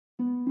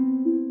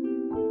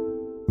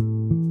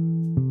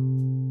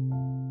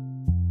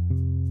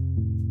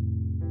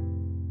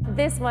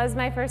This was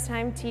my first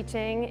time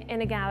teaching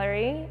in a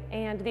gallery,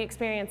 and the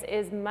experience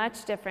is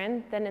much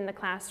different than in the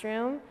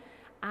classroom.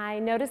 I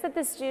noticed that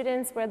the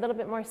students were a little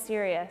bit more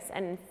serious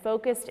and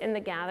focused in the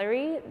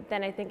gallery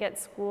than I think at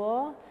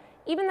school.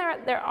 Even though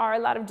there are a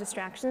lot of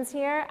distractions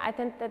here, I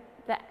think that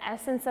the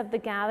essence of the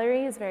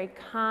gallery is very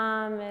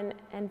calm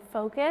and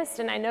focused,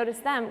 and I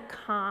noticed them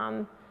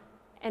calm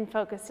and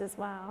focused as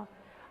well.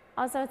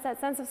 Also, it's that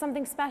sense of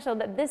something special,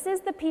 that this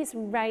is the piece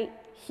right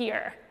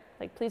here.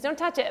 Like, please don't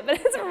touch it, but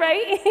it's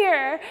right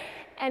here.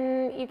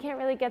 And you can't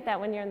really get that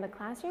when you're in the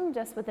classroom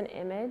just with an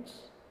image.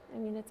 I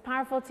mean, it's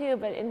powerful too,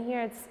 but in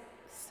here it's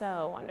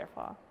so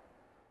wonderful.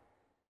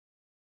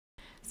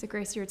 So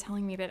Grace, you were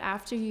telling me that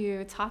after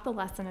you taught the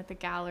lesson at the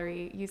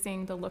gallery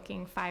using the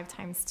looking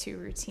 5x2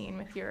 routine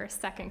with your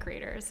second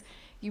graders,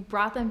 you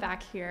brought them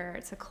back here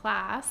to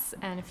class,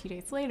 and a few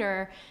days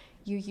later,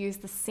 you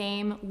used the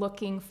same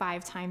looking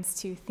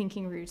 5x2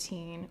 thinking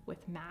routine with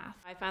math.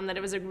 I found that it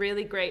was a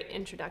really great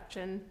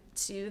introduction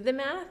to the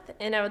math,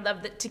 and I would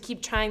love to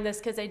keep trying this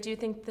because I do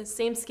think the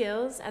same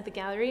skills at the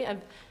gallery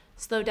of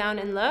slow down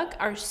and look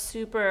are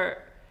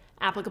super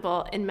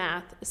applicable in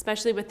math,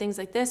 especially with things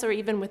like this, or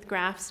even with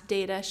graphs,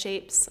 data,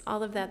 shapes,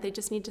 all of that. They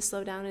just need to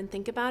slow down and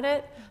think about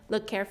it,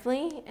 look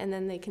carefully, and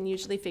then they can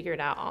usually figure it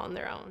out all on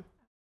their own.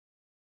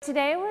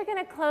 Today we're going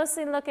to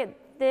closely look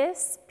at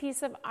this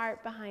piece of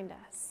art behind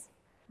us.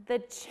 The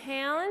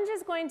challenge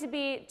is going to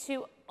be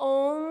to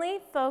only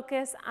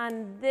focus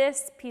on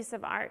this piece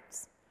of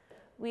art.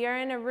 We are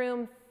in a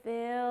room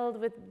filled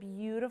with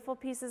beautiful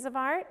pieces of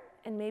art,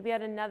 and maybe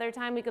at another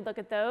time we could look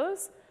at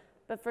those.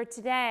 But for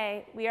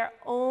today, we are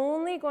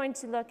only going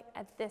to look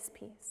at this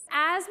piece.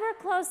 As we're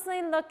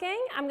closely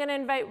looking, I'm going to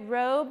invite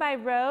row by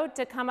row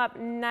to come up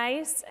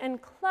nice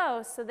and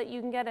close so that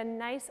you can get a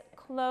nice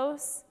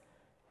close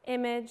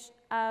image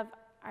of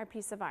our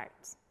piece of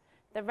art.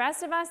 The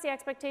rest of us, the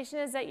expectation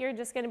is that you're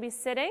just going to be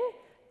sitting,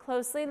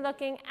 closely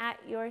looking at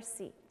your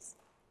seat.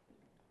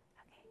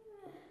 Okay,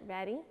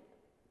 ready?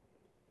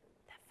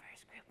 The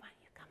first group, why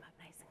don't you come up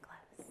nice and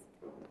close?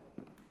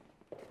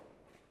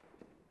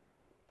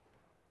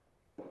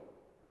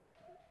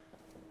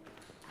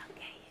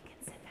 Okay, you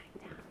can sit back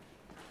down.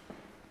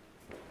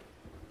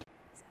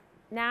 So,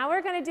 now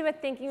we're going to do a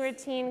thinking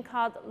routine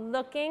called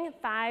looking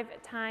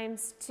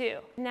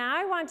 5x2. Now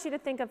I want you to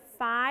think of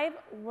 5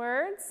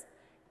 words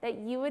that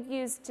you would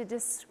use to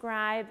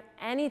describe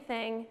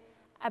anything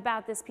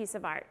about this piece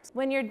of art.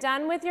 When you're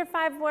done with your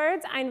 5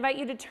 words, I invite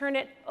you to turn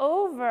it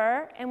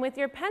over, and with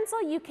your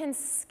pencil you can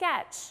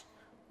sketch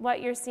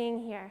what you're seeing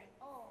here.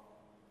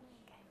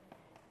 Okay.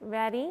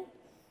 Ready,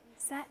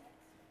 set,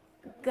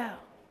 go.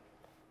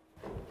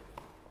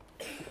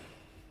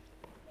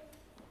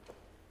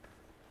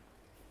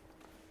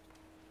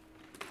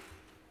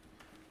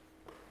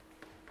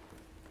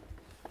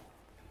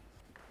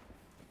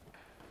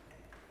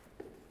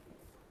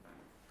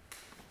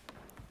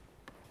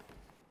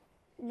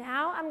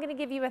 Now I'm going to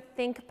give you a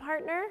think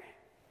partner,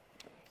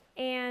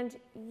 and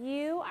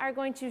you are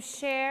going to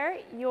share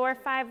your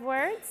 5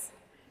 words,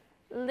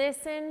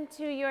 listen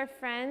to your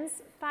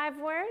friends' 5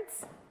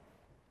 words,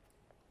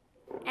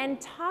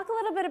 and talk a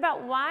little bit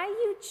about why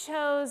you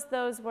chose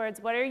those words.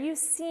 What are you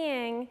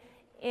seeing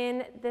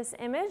in this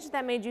image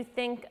that made you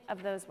think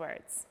of those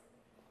words?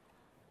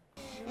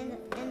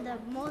 In the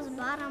most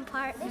bottom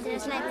part,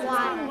 there's like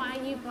water. Why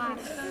you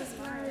picked those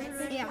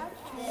words? Yeah.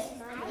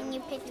 And you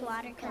picked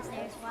water because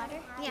there's water?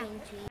 Yeah.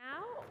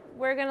 Now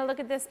we're going to look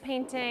at this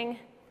painting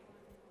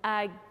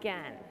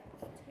again.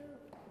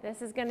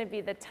 This is going to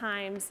be the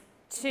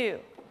 ×2.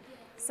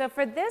 So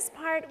for this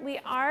part, we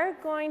are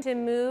going to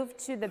move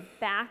to the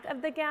back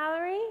of the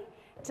gallery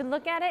to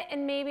look at it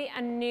in maybe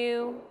a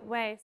new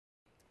way.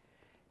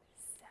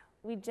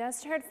 We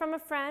just heard from a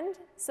friend,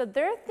 so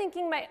their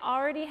thinking might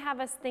already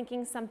have us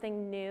thinking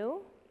something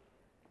new.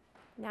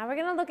 Now we're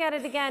going to look at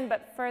it again,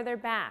 but further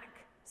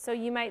back. So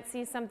you might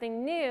see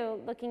something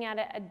new looking at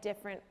it a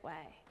different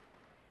way.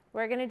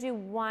 We're going to do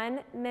 1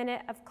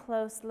 minute of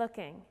close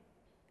looking.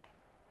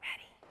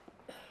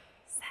 Ready,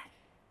 set,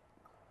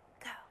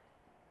 go.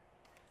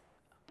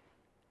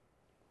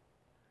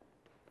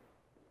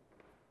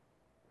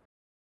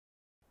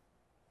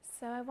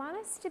 So I want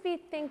us to be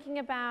thinking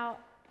about,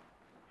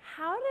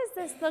 how does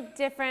this look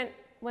different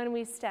when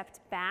we stepped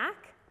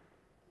back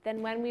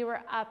than when we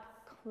were up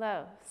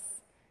close?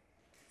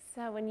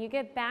 So when you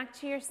get back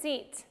to your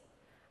seat,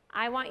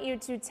 I want you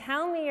to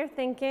tell me your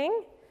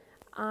thinking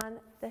on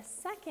the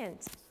second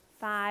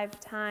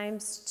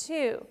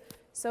 5x2.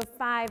 So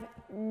 5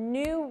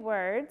 new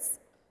words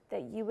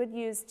that you would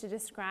use to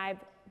describe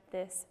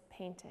this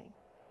painting.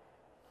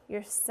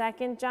 Your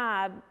second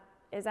job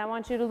is I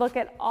want you to look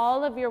at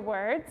all of your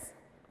words,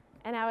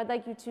 and I would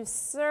like you to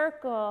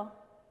circle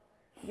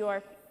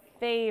your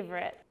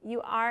favorite. You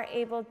are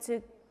able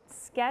to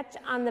sketch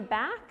on the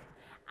back.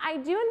 I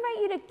do invite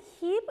you to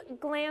keep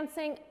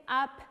glancing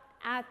up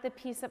at the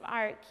piece of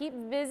art. Keep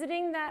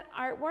visiting that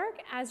artwork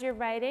as you're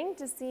writing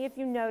to see if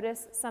you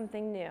notice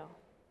something new.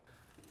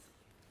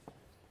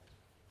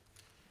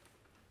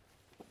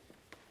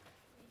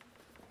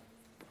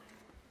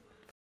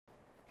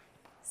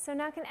 So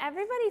now can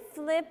everybody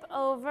flip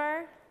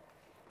over?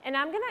 And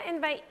I'm going to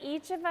invite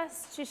each of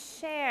us to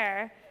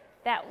share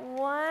that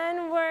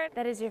one word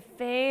that is your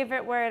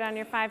favorite word on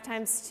your 5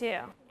 times 2.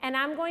 And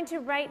I'm going to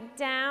write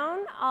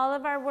down all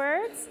of our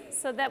words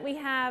so that we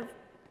have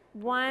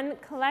one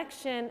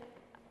collection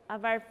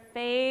of our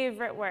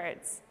favorite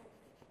words.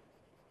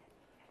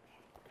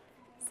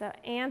 So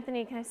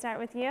Anthony, can I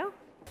start with you?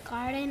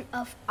 Garden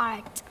of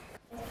art.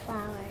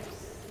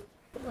 Flowers.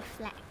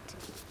 Reflect.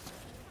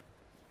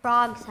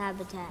 Frog's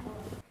habitat.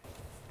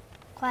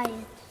 Quiet.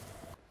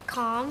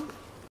 Calm.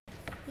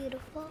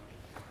 Beautiful.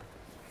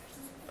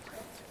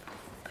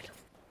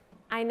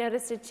 I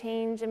noticed a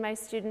change in my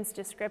students'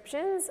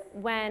 descriptions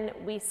when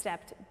we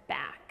stepped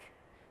back.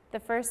 The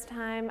first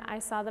time I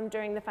saw them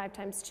during the 5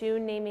 times 2,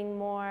 naming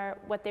more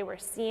what they were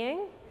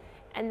seeing.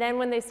 And then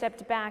when they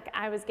stepped back,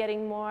 I was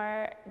getting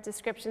more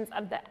descriptions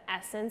of the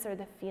essence or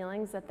the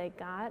feelings that they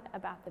got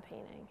about the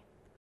painting.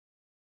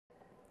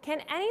 Can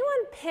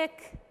anyone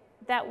pick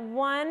that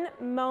one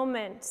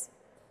moment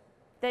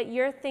that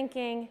you're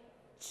thinking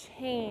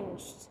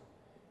changed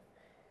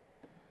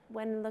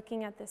when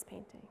looking at this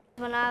painting?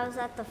 When I was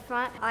at the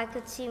front, I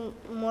could see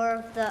more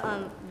of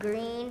the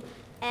green,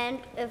 and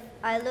if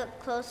I look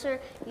closer,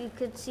 you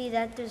could see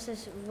that there's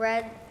this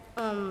red,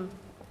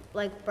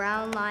 like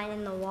brown line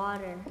in the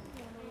water.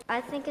 I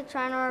think it's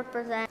trying to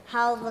represent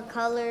how the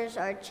colors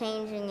are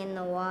changing in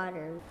the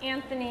water.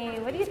 Anthony,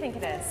 what do you think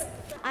it is?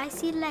 I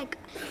see like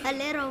a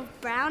little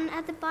brown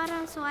at the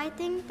bottom, so I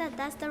think that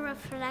that's the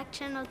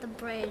reflection of the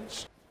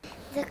bridge.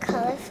 The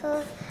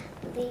colorful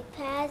leaf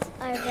pads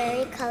are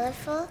very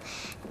colorful,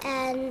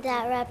 and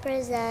that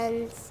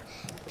represents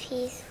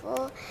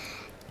peaceful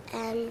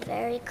and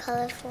very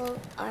colorful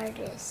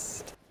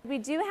artists. We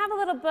do have a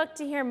little book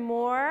to hear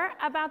more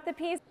about the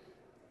piece.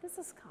 This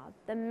is called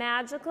The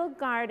Magical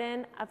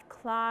Garden of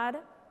Claude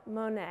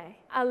Monet,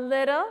 a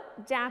little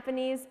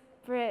Japanese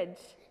bridge.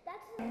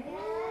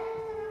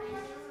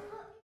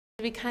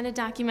 We kind of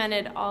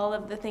documented all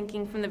of the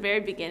thinking from the very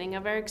beginning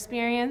of our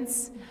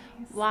experience,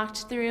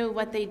 walked through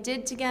what they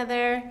did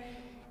together,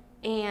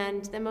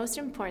 and the most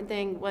important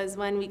thing was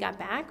when we got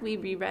back, we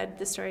reread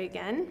the story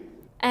again.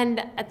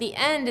 And at the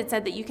end, it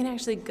said that you can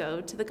actually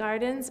go to the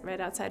gardens right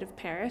outside of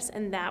Paris,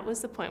 and that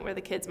was the point where the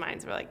kids'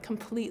 minds were like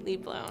completely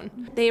blown.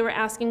 They were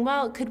asking,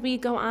 well, could we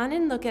go on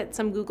and look at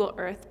some Google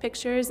Earth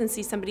pictures and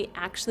see somebody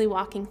actually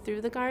walking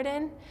through the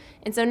garden?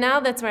 And so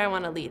now that's where I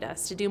want to lead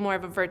us, to do more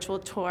of a virtual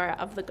tour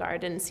of the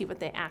garden and see what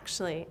they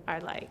actually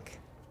are like.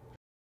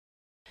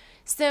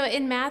 So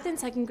in math in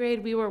 2nd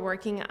grade, we were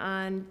working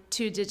on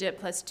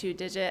 2-digit plus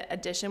 2-digit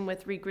addition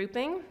with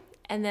regrouping.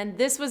 And then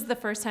this was the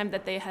first time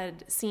that they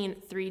had seen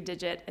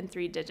 3-digit and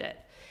 3-digit.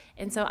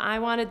 And so I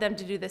wanted them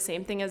to do the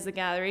same thing as the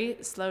gallery,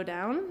 slow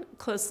down,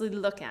 closely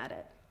look at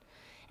it.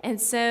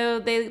 And so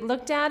they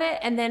looked at it,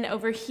 and then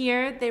over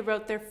here, they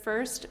wrote their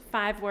first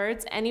 5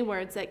 words, any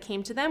words that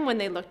came to them when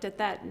they looked at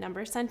that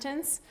number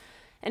sentence.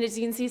 And as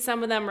you can see,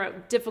 some of them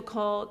wrote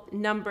difficult,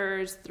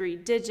 numbers,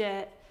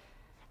 3-digit.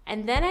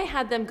 And then I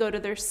had them go to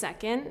their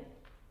second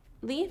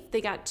leaf.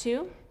 They got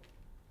 2.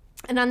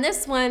 And on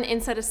this one,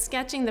 instead of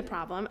sketching the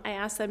problem, I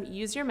asked them,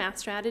 use your math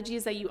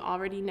strategies that you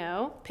already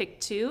know,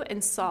 pick 2,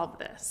 and solve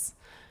this.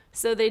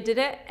 So they did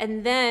it,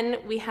 and then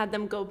we had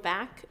them go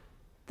back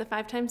the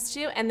 5 times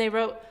 2, and they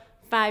wrote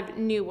 5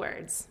 new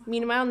words.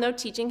 Meanwhile, no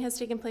teaching has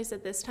taken place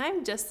at this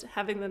time, just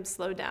having them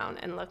slow down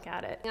and look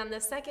at it. On the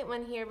second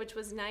one here, which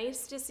was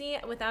nice to see,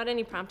 without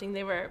any prompting,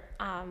 they were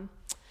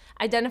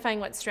identifying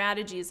what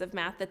strategies of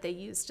math that they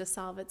used to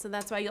solve it. So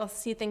that's why you'll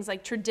see things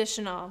like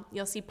traditional,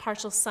 you'll see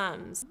partial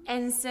sums.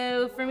 And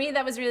so for me,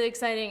 that was really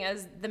exciting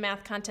as the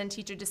math content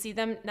teacher to see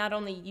them not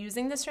only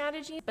using the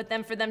strategy, but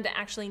then for them to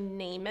actually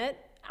name it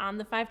on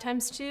the 5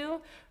 times 2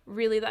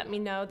 really let me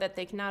know that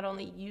they can not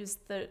only use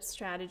the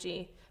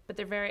strategy, but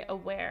they're very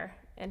aware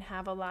and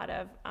have a lot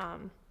of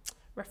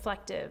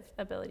reflective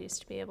abilities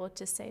to be able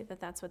to say that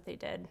that's what they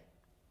did.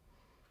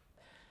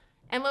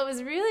 And what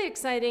was really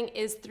exciting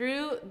is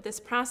through this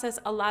process,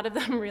 a lot of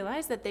them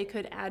realized that they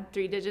could add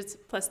 3 digits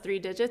plus 3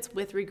 digits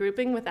with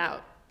regrouping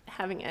without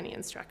having any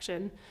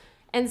instruction.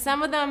 And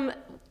some of them,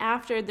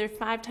 after their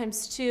 5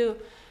 times 2,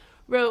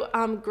 wrote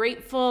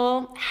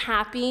grateful,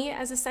 happy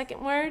as a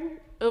second word.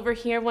 Over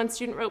here, one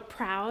student wrote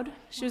proud.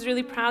 She was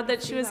really proud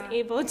that she was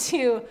able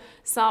to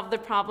solve the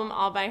problem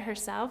all by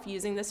herself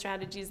using the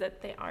strategies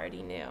that they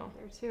already knew.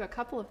 There too, a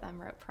couple of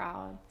them wrote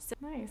proud. So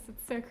nice,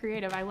 it's so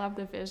creative. I love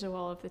the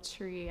visual of the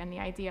tree and the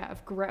idea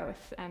of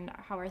growth and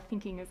how our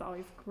thinking is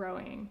always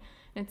growing.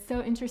 And it's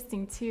so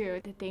interesting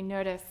too that they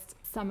noticed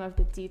some of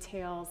the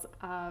details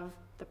of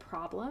the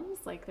problems,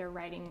 like they're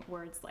writing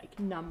words like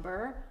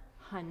number,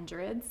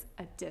 hundreds,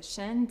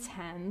 addition,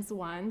 tens,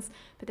 ones,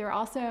 but they're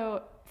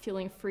also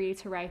feeling free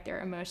to write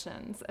their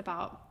emotions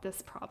about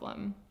this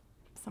problem.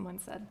 Someone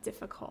said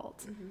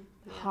difficult,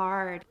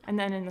 hard. And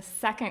then in the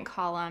second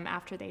column,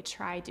 after they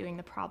try doing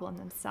the problem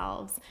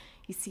themselves,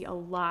 you see a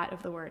lot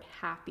of the word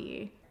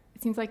happy.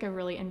 It seems like a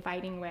really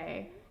inviting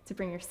way to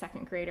bring your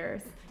second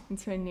graders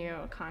into a new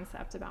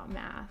concept about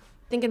math.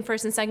 I think in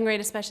first and second grade,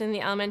 especially in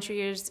the elementary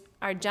years,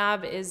 our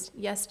job is,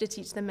 yes, to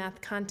teach them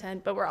math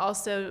content, but we're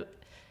also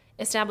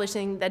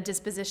establishing that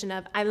disposition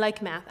of, I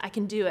like math, I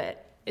can do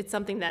it. It's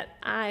something that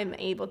I'm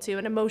able to,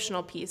 an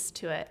emotional piece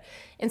to it.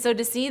 And so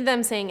to see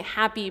them saying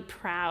happy,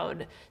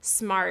 proud,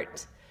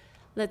 smart,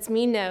 lets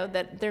me know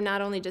that they're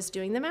not only just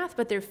doing the math,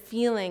 but they're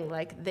feeling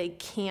like they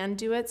can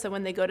do it. So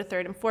when they go to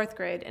third and fourth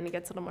grade and it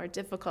gets a little more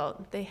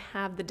difficult, they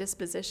have the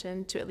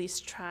disposition to at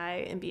least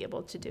try and be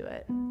able to do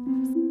it.